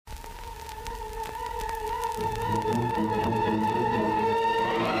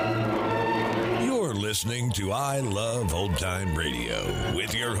listening to I Love Old Time Radio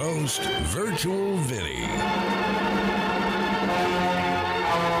with your host, Virtual Vinny.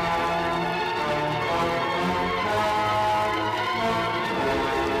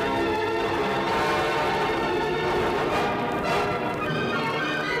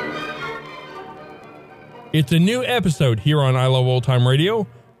 It's a new episode here on I Love Old Time Radio.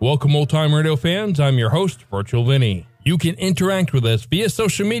 Welcome, Old Time Radio fans. I'm your host, Virtual Vinny. You can interact with us via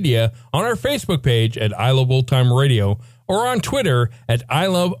social media on our Facebook page at I Love Old Time Radio or on Twitter at I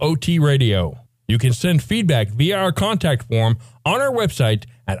Love OT Radio. You can send feedback via our contact form on our website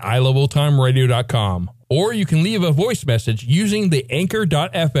at iloveoldtimeradio.com, or you can leave a voice message using the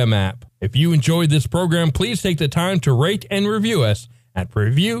Anchor.fm app. If you enjoyed this program, please take the time to rate and review us at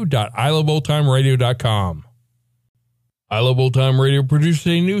review.iloveoldtimeradio.com. I Love Old Time Radio produces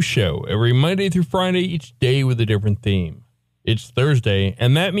a new show every Monday through Friday, each day with a different theme. It's Thursday,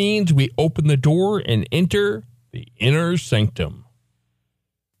 and that means we open the door and enter the inner sanctum.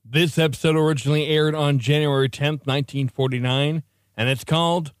 This episode originally aired on January 10th, 1949, and it's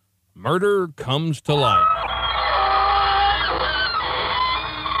called Murder Comes to Life.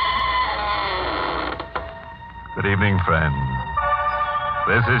 Good evening, friends.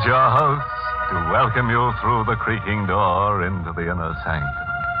 This is your host to welcome you through the creaking door into the inner sanctum.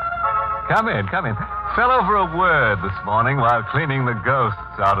 Come in. Fell over a word this morning while cleaning the ghosts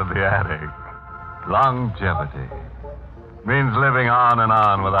out of the attic. Longevity. Means living on and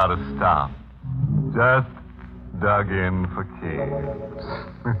on without a stop. Just dug in for keeps.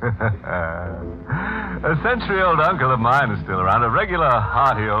 A century-old uncle of mine is still around, a regular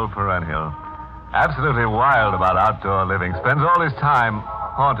hearty old perennial. Absolutely wild about outdoor living. Spends all his time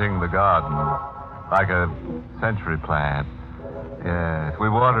haunting the garden like a century plant. Yes, we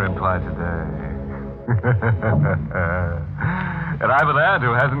water him twice a day. And I have an aunt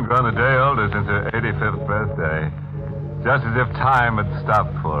who hasn't grown a day older since her 85th birthday. Just as if time had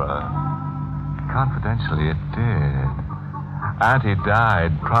stopped for her. Confidentially, it did. Auntie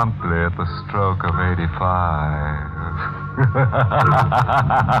died promptly at the stroke of 85.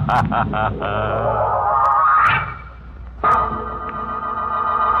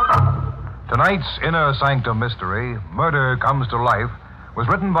 Tonight's Inner Sanctum mystery, Murder Comes to Life, was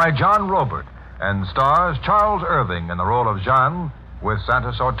written by John Robert and stars Charles Irving in the role of Jean, with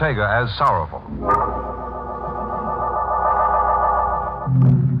Santos Ortega as Sorrowful.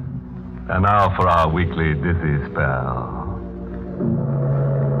 And now for our weekly dizzy spell.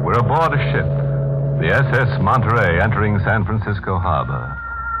 We're aboard a ship, the SS Monterey, entering San Francisco Harbor.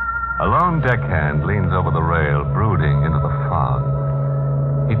 A lone deckhand leans over the rail, brooding into the fog.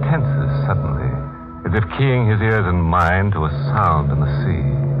 He tenses suddenly, as if keying his ears and mind to a sound in the sea.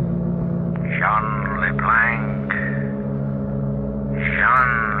 Jean LeBlanc.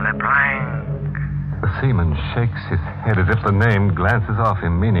 Jean LeBlanc. The seaman shakes his head as if the name glances off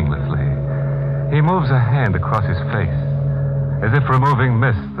him meaninglessly. He moves a hand across his face, as if removing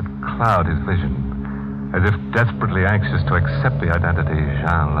mists that cloud his vision, as if desperately anxious to accept the identity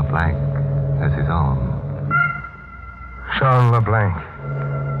Jean LeBlanc as his own. Jean LeBlanc.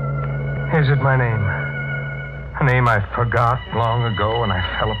 Is it my name? A name I forgot long ago when I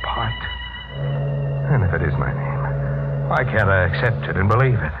fell apart. And if it is my name, why can't I accept it and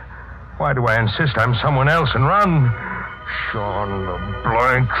believe it? Why do I insist I'm someone else and run? Jean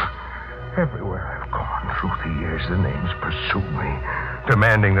LeBlanc. Everywhere I've gone through the years, the names pursue me,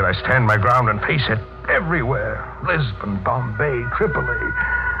 demanding that I stand my ground and face it everywhere. Lisbon, Bombay, Tripoli.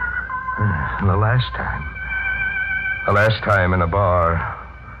 And the last time in a bar,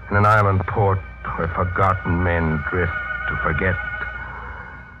 in an island port where forgotten men drift to forget.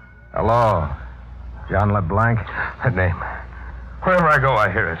 Hello, John LeBlanc. That name. Wherever I go, I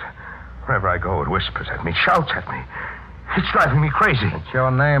hear it. Wherever I go, it whispers at me, shouts at me. It's driving me crazy. It's your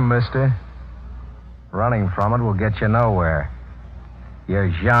name, mister. Running from it will get you nowhere. You're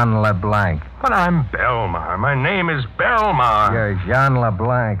Jean LeBlanc. But I'm Belmar. My name is Belmar. You're Jean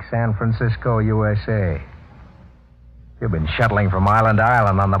LeBlanc, San Francisco, USA. You've been shuttling from island to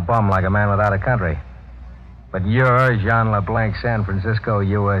island on the bum like a man without a country. But you're Jean LeBlanc, San Francisco,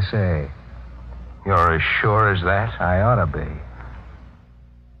 USA. You're as sure as that? I ought to be.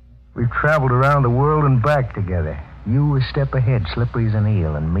 We've traveled around the world and back together. You a step ahead, slippery as an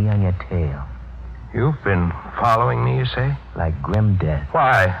eel, and me on your tail. You've been following me, you say? Like grim death.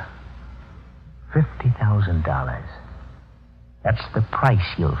 Why? $50,000. That's the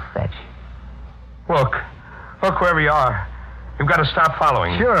price you'll fetch. Look wherever you are. You've got to stop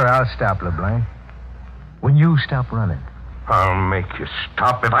following me. Sure, I'll stop, LeBlanc. When you stop running. I'll make you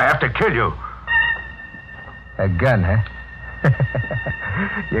stop if I have to kill you. A gun, huh?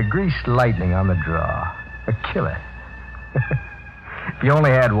 You're greased lightning on the draw. A killer. If you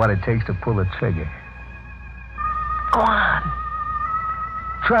only had what it takes to pull the trigger. Go on.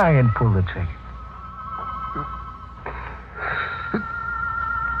 Try and pull the trigger.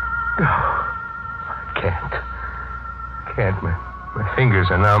 I can't. My fingers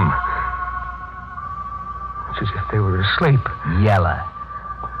are numb. It's as if they were asleep. Yeller.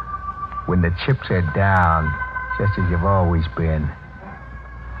 When the chips are down, just as you've always been.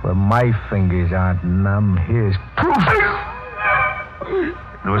 Well, my fingers aren't numb. Here's proof.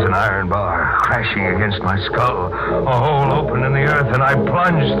 There was an iron bar crashing against my skull. A hole opened in the earth, and I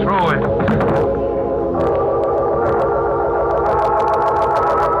plunged through it.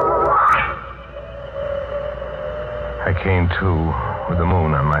 I came to with the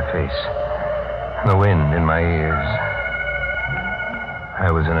moon on my face and the wind in my ears.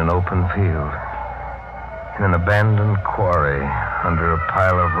 I was in an open field, in an abandoned quarry under a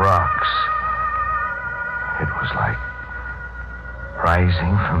pile of rocks. It was like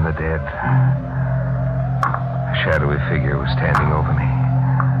rising from the dead. A shadowy figure was standing over me.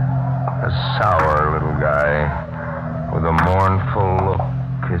 A sour little guy with a mournful look,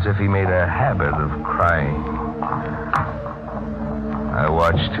 as if he made a habit of crying. I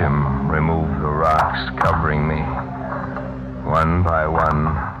watched him remove the rocks covering me, one by one,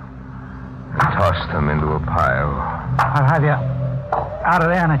 and toss them into a pile. I'll have you out of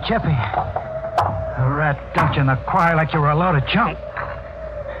there in a jiffy. A rat dumped you in the quarry like you were a load of junk.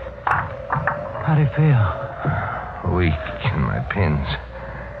 How do you feel? Weak in my pins,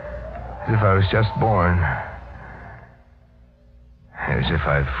 as if I was just born. As if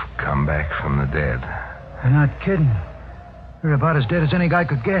I've come back from the dead. You're not kidding. You're about as dead as any guy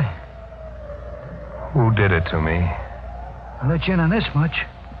could get. Who did it to me? I'll let you in on this much.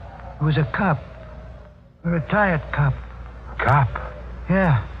 It was a cop. A retired cop. Cop?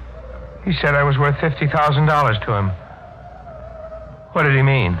 Yeah. He said I was worth $50,000 to him. What did he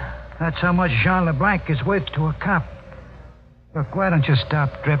mean? That's how much Jean LeBlanc is worth to a cop. Look, why don't you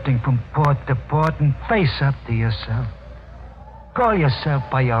stop drifting from port to port and face up to yourself? Call yourself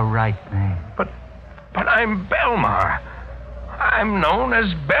by your right name. But I'm Belmar. I'm known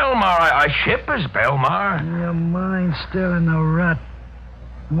as Belmar. I ship as Belmar. Your mind's still in the rut.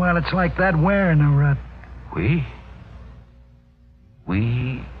 Well, it's like that. We're in the rut.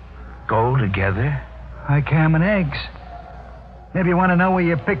 We go together? Like ham and eggs. Maybe you want to know where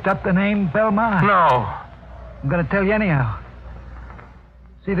you picked up the name Belmar? No. I'm going to tell you anyhow.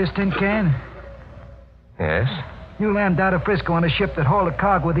 See this tin can? Yes? You landed out of Frisco on a ship that hauled a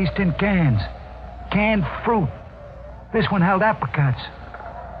cargo with these tin cans. Canned fruit. This one held apricots.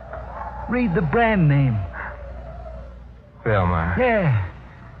 Read the brand name. Belmar. Yeah.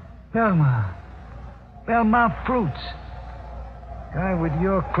 Belmar. Belmar Fruits. Guy with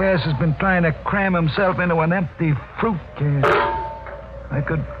your class has been trying to cram himself into an empty fruit can. I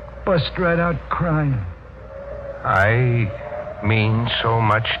could bust right out crying. I mean so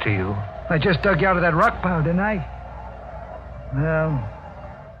much to you. I just dug you out of that rock pile, didn't I? Well,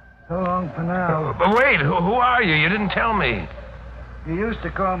 so long for now. But wait, who are you? You didn't tell me. You used to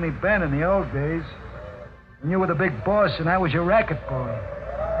call me Ben in the old days. And you were the big boss, and I was your racket boy.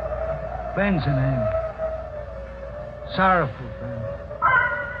 Ben's the name. Sorrowful Ben.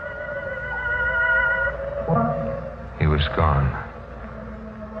 He was gone.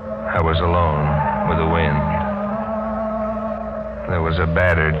 I was alone with the wind. There was a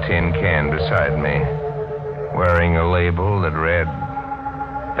battered tin can beside me, wearing a label that read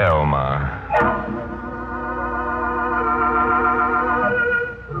Belmar.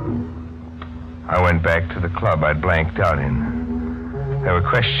 I went back to the club I'd blanked out in. There were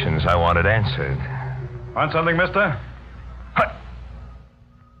questions I wanted answered. Want something, mister? What?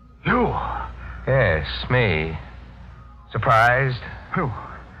 You? Yes, me. Surprised? You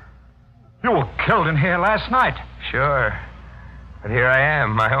were killed in here last night. Sure. But here I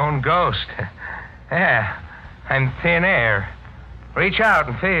am, my own ghost. Yeah, I'm thin air. Reach out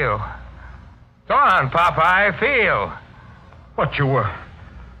and feel. Go on, Popeye, feel. What, you were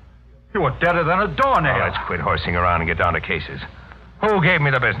deader than a doornail. Now, let's quit horsing around and get down to cases. Who gave me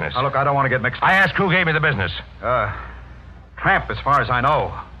the business? Now, look, I don't want to get mixed up. I asked who gave me the business. Tramp, as far as I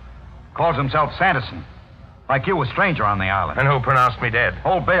know. Calls himself Sanderson. Like you, a stranger on the island. And who pronounced me dead?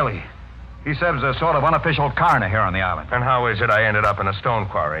 Old Bailey. He serves as a sort of unofficial coroner here on the island. And how is it I ended up in a stone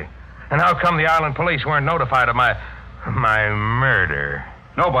quarry? And how come the island police weren't notified of my murder?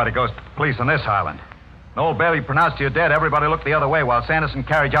 Nobody goes to the police on this island. When old Bailey pronounced you dead, everybody looked the other way while Sanderson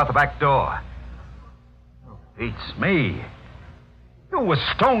carried you out the back door. Beats me. You were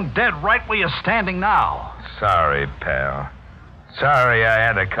stone dead right where you're standing now. Sorry, pal. Sorry I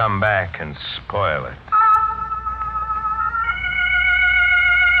had to come back and spoil it.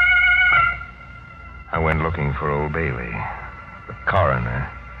 I went looking for Old Bailey, the coroner.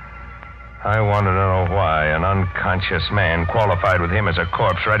 I wanted to know why an unconscious man qualified with him as a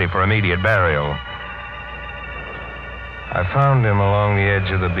corpse ready for immediate burial. I found him along the edge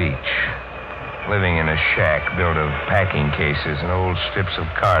of the beach, living in a shack built of packing cases and old strips of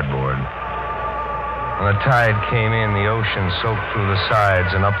cardboard. When the tide came in, the ocean soaked through the sides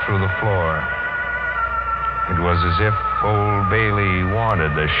and up through the floor. It was as if Old Bailey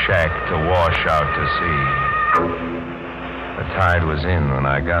wanted the shack to wash out to sea. The tide was in when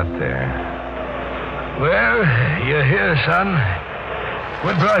I got there. Well, you're here, son.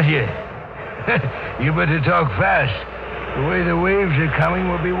 What brought you? You better talk fast. The way the waves are coming,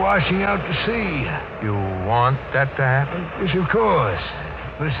 we'll be washing out to sea. You want that to happen? Yes, of course.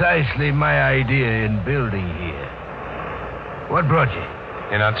 Precisely my idea in building here. What brought you?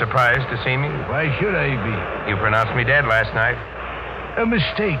 You're not surprised to see me? Why should I be? You pronounced me dead last night. A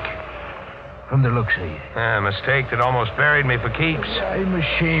mistake. From the looks of you. A mistake that almost buried me for keeps. I'm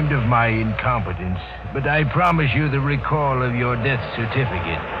ashamed of my incompetence, but I promise you the recall of your death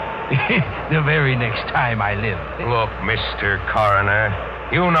certificate. The very next time I live. Look, Mr. Coroner,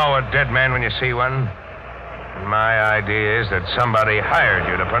 you know a dead man when you see one. And my idea is that somebody hired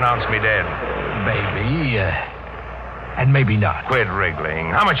you to pronounce me dead. Maybe, and maybe not. Quit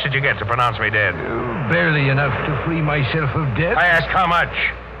wriggling. How much did you get to pronounce me dead? Barely enough to free myself of debt. I asked how much?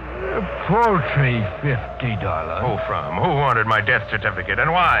 A paltry $50. Who from? Who wanted my death certificate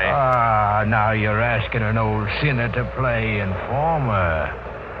and why? Now you're asking an old sinner to play informer.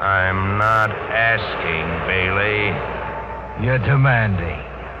 I'm not asking, Bailey. You're demanding.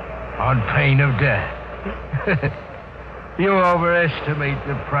 On pain of death. You overestimate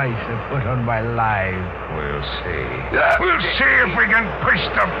the price I put on my life. We'll see. We'll see if we can push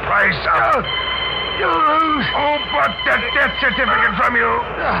the price up. You lose. Who bought that death certificate from you?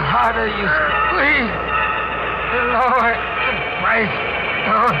 The harder you squeeze, the lower the price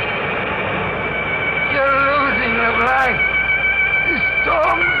goes. You're losing, LeBlanc. The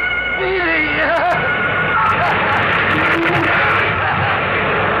storm's beating you.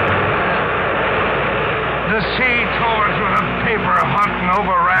 The sea tore us with a paper hunt and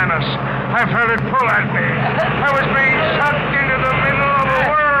overran us. I felt it pull at me. I was being sucked into the middle of a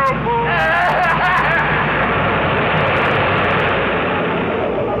whirlpool.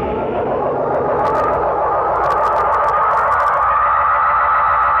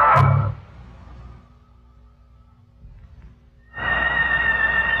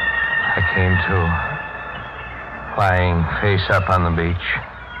 I came to, lying face up on the beach.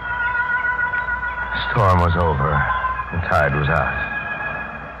 The storm was over. The tide was out.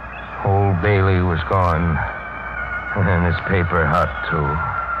 Old Bailey was gone. And his paper hut, too.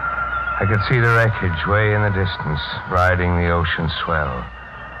 I could see the wreckage way in the distance, riding the ocean swell.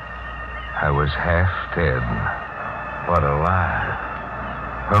 I was half dead, but alive.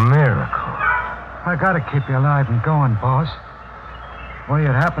 A miracle. I gotta keep you alive and going, boss. Well,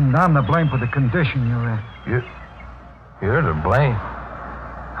 it happened, I'm to blame for the condition you're in. You're to blame?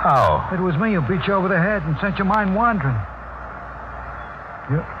 How? It was me who beat you over the head and sent your mind wandering.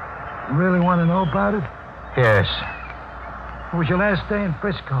 You really want to know about it? Yes. It was your last day in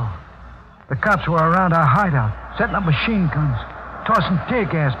Frisco. The cops were around our hideout, setting up machine guns, tossing tear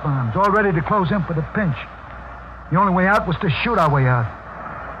gas bombs, all ready to close in for the pinch. The only way out was to shoot our way out.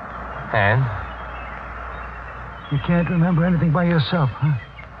 And? You can't remember anything by yourself, huh?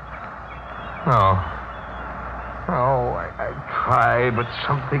 No. Oh, I try, but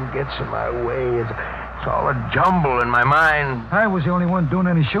something gets in my way. It's all a jumble in my mind. I was the only one doing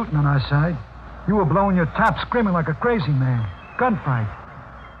any shooting on our side. You were blowing your top, screaming like a crazy man. Gunfight.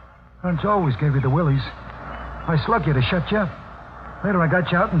 Guns always gave you the willies. I slugged you to shut you up. Later I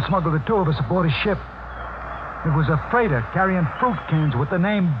got you out and smuggled the two of us aboard a ship. It was a freighter carrying fruit cans with the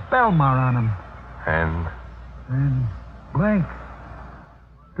name Belmar on them. And blank.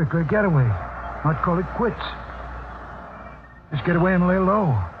 Took a getaway. I'd call it quits. Just get away and lay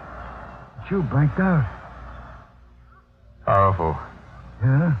low. But you blanked out. Powerful.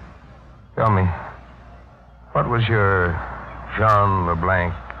 Yeah? Tell me, what was your Jean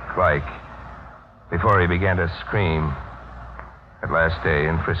LeBlanc like before he began to scream that last day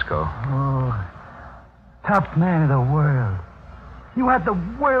in Frisco? Oh, top man of the world. You had the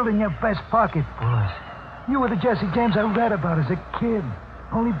world in your vest pocket, boss. You were the Jesse James I read about as a kid.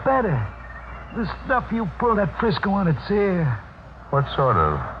 Only better. The stuff you pulled at Frisco on its ear. What sort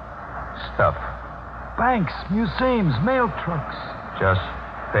of stuff? Banks, museums, mail trucks. Just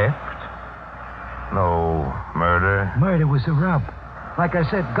theft? No murder? Murder was the rub. Like I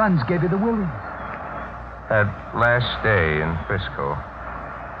said, guns gave you the willie. That last day in Frisco,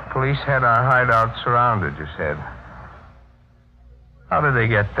 police had our hideout surrounded, you said. How did they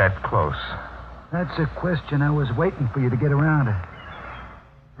get that close? That's a question I was waiting for you to get around to.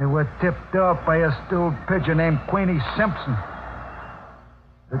 They were tipped off by a stooge pigeon named Queenie Simpson.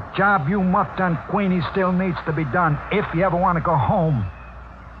 The job you muffed on Queenie still needs to be done if you ever want to go home.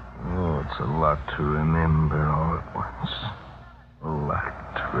 Oh, it's a lot to remember all at once. A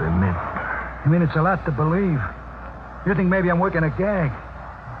lot to remember. I mean, it's a lot to believe. You think maybe I'm working a gag.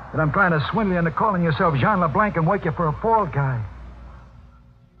 That I'm trying to swindle you into calling yourself Jean LeBlanc and work you for a fall guy.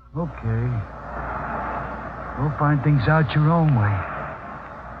 Okay. We'll find things out your own way.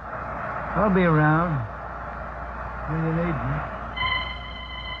 I'll be around. When you need me.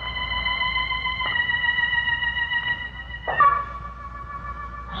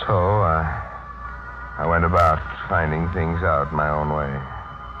 So, I went about finding things out my own way.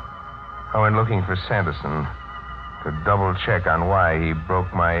 I went looking for Sanderson to double-check on why he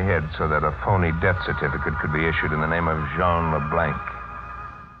broke my head so that a phony death certificate could be issued in the name of Jean LeBlanc.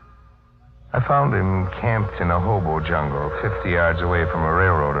 I found him camped in a hobo jungle 50 yards away from a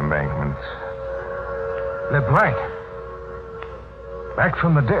railroad embankment. LeBlanc. Back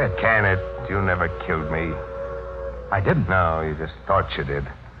from the dead. Can it? You never killed me. I didn't. No, you just thought you did.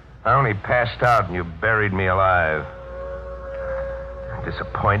 I only passed out and you buried me alive.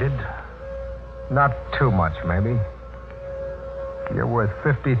 Disappointed? Not too much, maybe. You're worth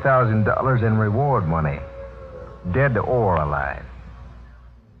 $50,000 in reward money. Dead or alive.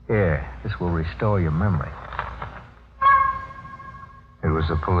 Here, this will restore your memory. It was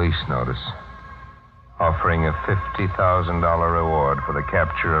a police notice offering a $50,000 reward for the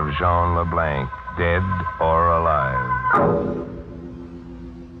capture of Jean LeBlanc, dead or alive.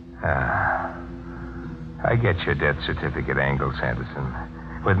 I get your death certificate angle, Sanderson.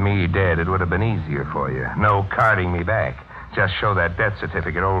 With me dead, it would have been easier for you. No carting me back. Just show that death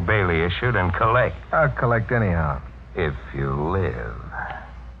certificate Old Bailey issued and collect. I'll collect anyhow. If you live.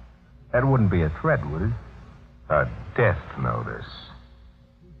 That wouldn't be a threat, would it? A death notice.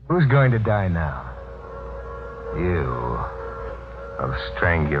 Who's going to die now? You. Of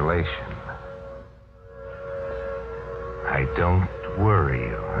strangulation. I don't worry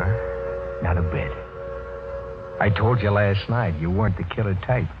you, huh? Not a bit. I told you last night you weren't the killer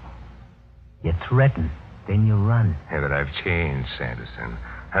type. You threaten, then you run. Yeah, but I've changed, Sanderson.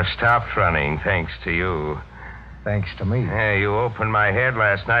 I've stopped running, thanks to you. Thanks to me. Yeah, you opened my head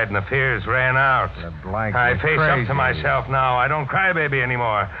last night and the fears ran out. LeBlanc, I face crazy. up to myself now. I don't cry baby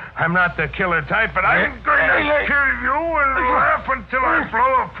anymore. I'm not the killer type, but I'm going to kill you and laugh until I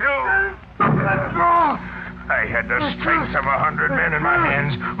blow a fuse. I had the strength of 100 men in my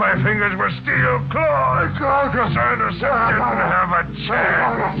hands. My fingers were steel claws. Sanderson didn't have a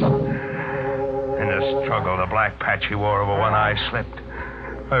chance. In the struggle, the black patch he wore over one eye slipped.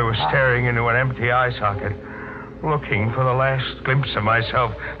 I was staring into an empty eye socket, looking for the last glimpse of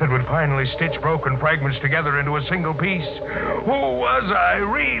myself that would finally stitch broken fragments together into a single piece. Who was I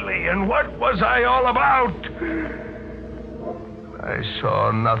really, and what was I all about? I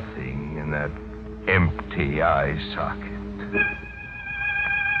saw nothing in that empty eye socket.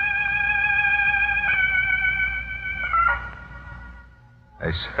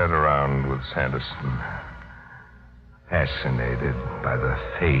 I sat around with Sanderson, fascinated by the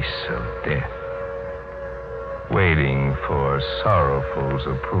face of death, waiting for Sorrowful's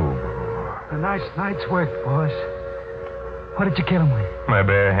approval. A nice night's work, boss. What did you kill him with? My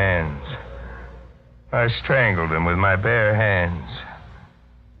bare hands. I strangled him with my bare hands.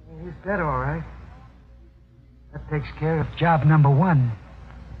 He's dead, all right. That takes care of job number one.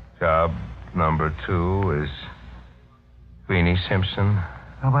 Job number 2 is Queenie Simpson.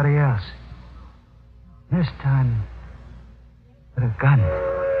 Nobody else. This time, with a gun.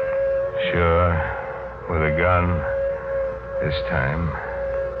 Sure, with a gun this time.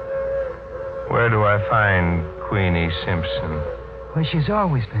 Where do I find Queenie Simpson? Where she's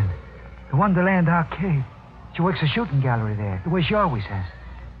always been. The Wonderland Arcade. She works a shooting gallery there, the way she always has.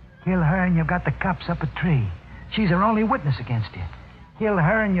 Kill her and you've got the cops up a tree. She's her only witness against you. Kill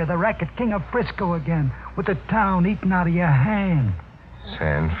her and you're the racket king of Frisco again, with the town eating out of your hand.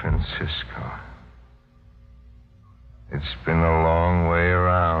 San Francisco. It's been a long way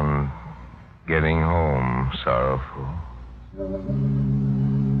around getting home, Sorrowful.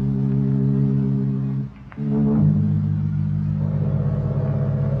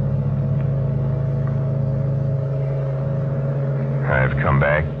 I've come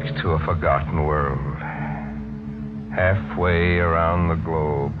back to a forgotten world. Halfway around the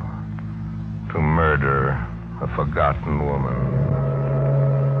globe. to murder a forgotten woman.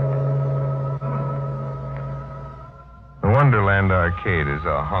 The Wonderland Arcade is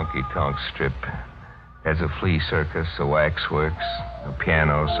a honky-tonk strip. Has a flea circus, a waxworks, a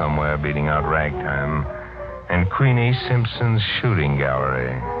piano somewhere beating out ragtime, and Queenie Simpson's shooting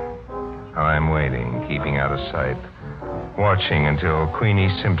gallery. I'm waiting, keeping out of sight, watching until Queenie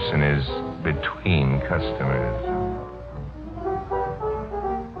Simpson is between customers.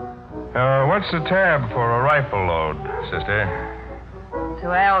 What's the tab for a rifle load, sister?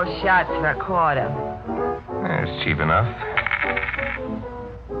 12 shots for a quarter. It's cheap enough.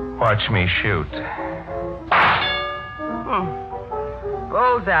 Watch me shoot.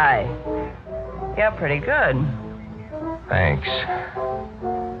 Bullseye. You're pretty good. Thanks.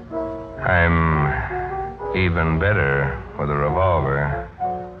 I'm even better with a revolver.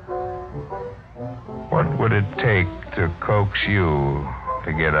 What would it take to coax you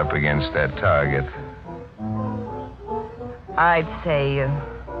to get up against that target? I'd say you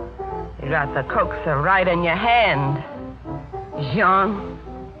got the coaxer right in your hand, Jean.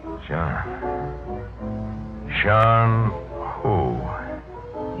 Jean who?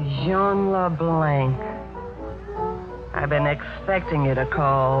 Jean LeBlanc. I've been expecting you to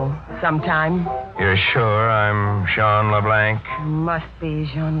call sometime. You're sure I'm Jean LeBlanc? Must be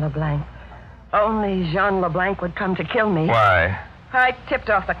Jean LeBlanc. Only Jean LeBlanc would come to kill me. Why? I tipped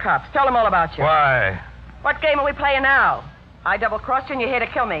off the cops. Tell them all about you. Why? What game are we playing now? I double-crossed you and you're here to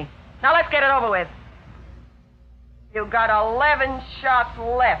kill me. Now let's get it over with. You got 11 shots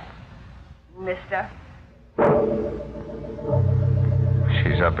left, mister.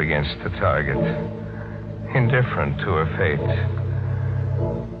 She's up against the target, indifferent to her fate.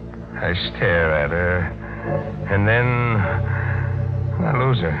 I stare at her, and then I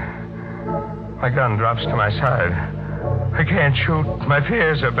lose her. My gun drops to my side. I can't shoot. My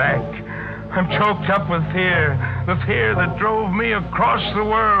fears are back. I'm choked up with fear. The fear that drove me across the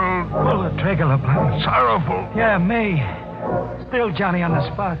world. Pull the trigger, LeBlanc. Sorrowful. Yeah, me. Still Johnny on the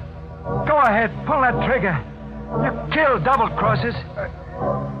spot. Go ahead, pull that trigger. You killed double-crosses.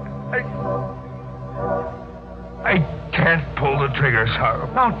 I can't pull the trigger,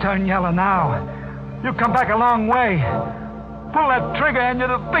 Sorrowful. Don't turn yellow now. You come back a long way. Pull that trigger and you're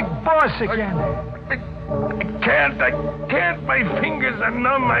the big boss again. I can't. My fingers are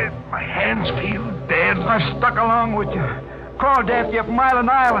numb. My hands feel dead. I've stuck along with you. Crawled after you from Island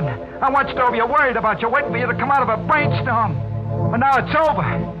Island. I watched over you, worried about you, waiting for you to come out of a brainstorm. But now it's over.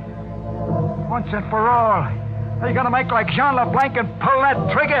 Once and for all. Are you going to make like Jean LeBlanc and pull that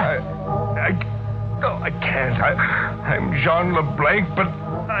trigger? No, I can't. I'm Jean LeBlanc, but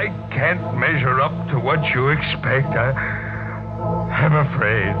I can't measure up to what you expect. I'm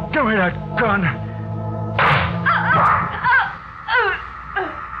afraid. Give me that gun.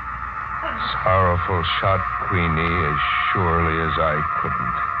 Sorrowful shot Queenie as surely as I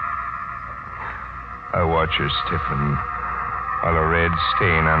couldn't. I watch her stiffen while a red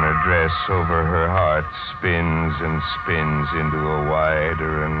stain on her dress over her heart spins and spins into a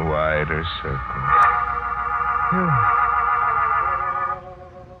wider and wider circle.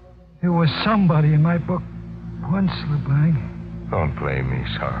 You were somebody in my book once, LeBlanc. Don't blame me,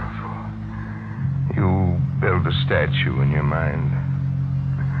 Sorrowful. You built a statue in your mind.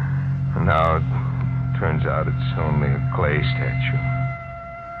 And now it turns out it's only a clay statue.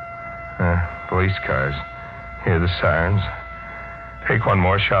 Police cars. Hear the sirens. Take one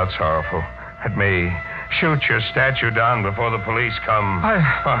more shot, Sorrowful. Let me shoot your statue down before the police come.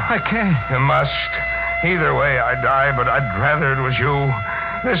 I can't. You must. Either way, I die, but I'd rather it was you.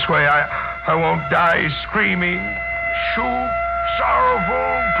 This way, I won't die screaming. Shoot,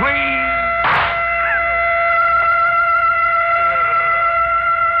 Sorrowful, please.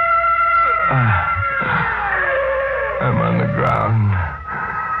 I'm on the ground,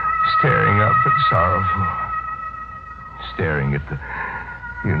 staring up at Sorrowful, staring at the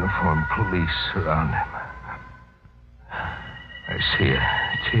uniformed police around him. I see a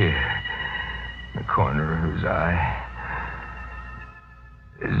tear in the corner of his eye,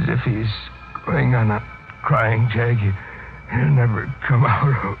 as if he's going on a crying jag he'll never come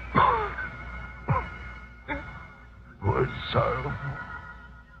out of. Poor Sorrowful,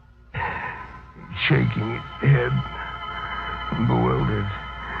 shaking his head, bewildered.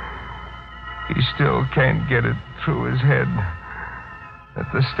 He still can't get it through his head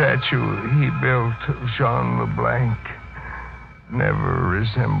that the statue he built of Jean LeBlanc never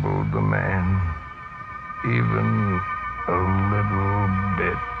resembled the man, even a little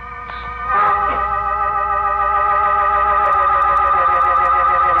bit.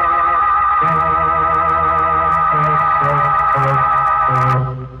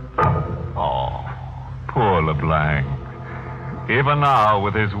 Oh, LeBlanc. Even now,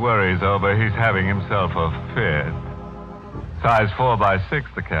 with his worries over he's having himself a fit. Size 4x6,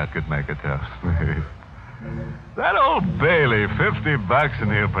 the cat could make a tough sleep. That old Bailey, $50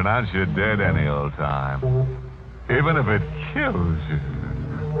 and he'll pronounce you dead any old time. Even if it kills you.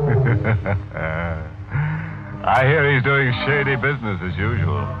 I hear he's doing shady business as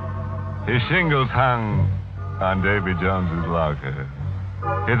usual. His shingles hung on Davy Jones's locker.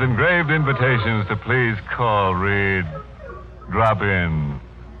 His engraved invitations to please call read, drop in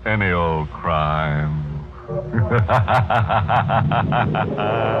any old crime.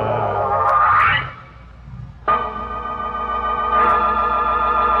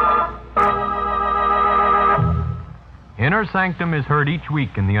 Inner Sanctum is heard each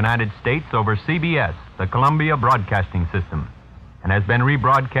week in the United States over CBS, the Columbia Broadcasting System, and has been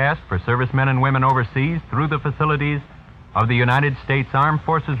rebroadcast for servicemen and women overseas through the facilities of the United States Armed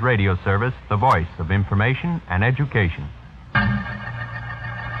Forces Radio Service, the voice of information and education.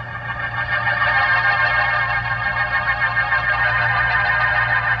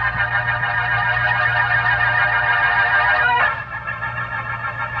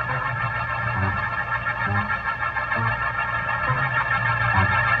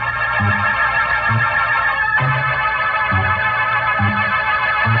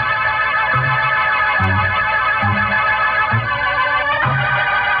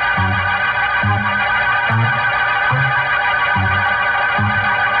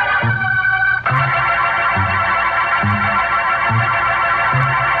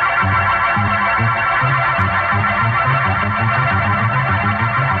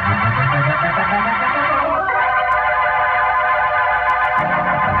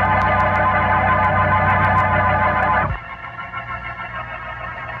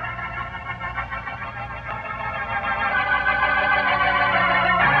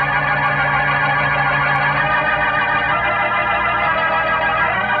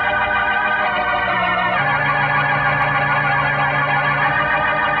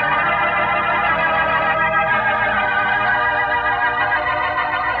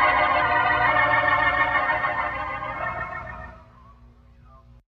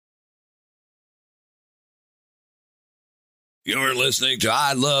 You're listening to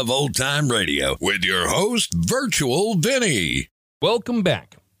I Love Old Time Radio with your host, Virtual Vinny. Welcome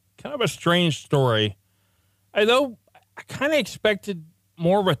back. Kind of a strange story. Although I kind of expected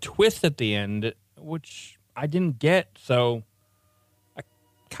more of a twist at the end, which I didn't get, so I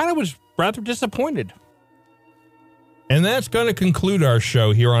kind of was rather disappointed. And that's going to conclude our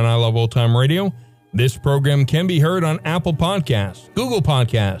show here on I Love Old Time Radio. This program can be heard on Apple Podcasts, Google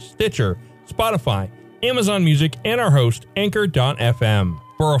Podcasts, Stitcher, Spotify, Amazon Music, and our host, Anchor.fm.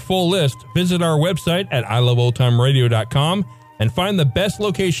 For a full list, visit our website at iloveoldtimeradio.com and find the best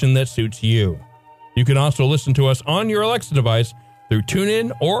location that suits you. You can also listen to us on your Alexa device through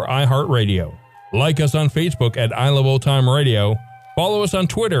TuneIn or iHeartRadio. Like us on Facebook at I Love Old Time Radio. Follow us on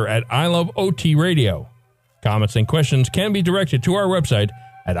Twitter at I Love OT Radio. Comments and questions can be directed to our website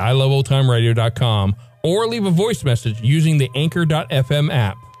at iloveoldtimeradio.com or leave a voice message using the Anchor.fm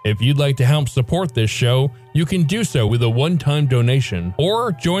app. If you'd like to help support this show, you can do so with a one-time donation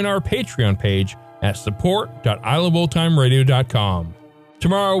or join our Patreon page at support.iloveoldtimeradio.com.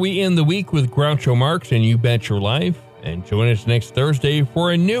 Tomorrow we end the week with Groucho Marx and You Bet Your Life, and join us next Thursday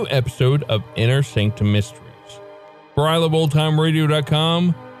for a new episode of Inner Sanctum Mysteries. For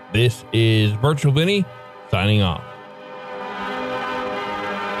iloveoldtimeradio.com, this is Virtual Vinny signing off.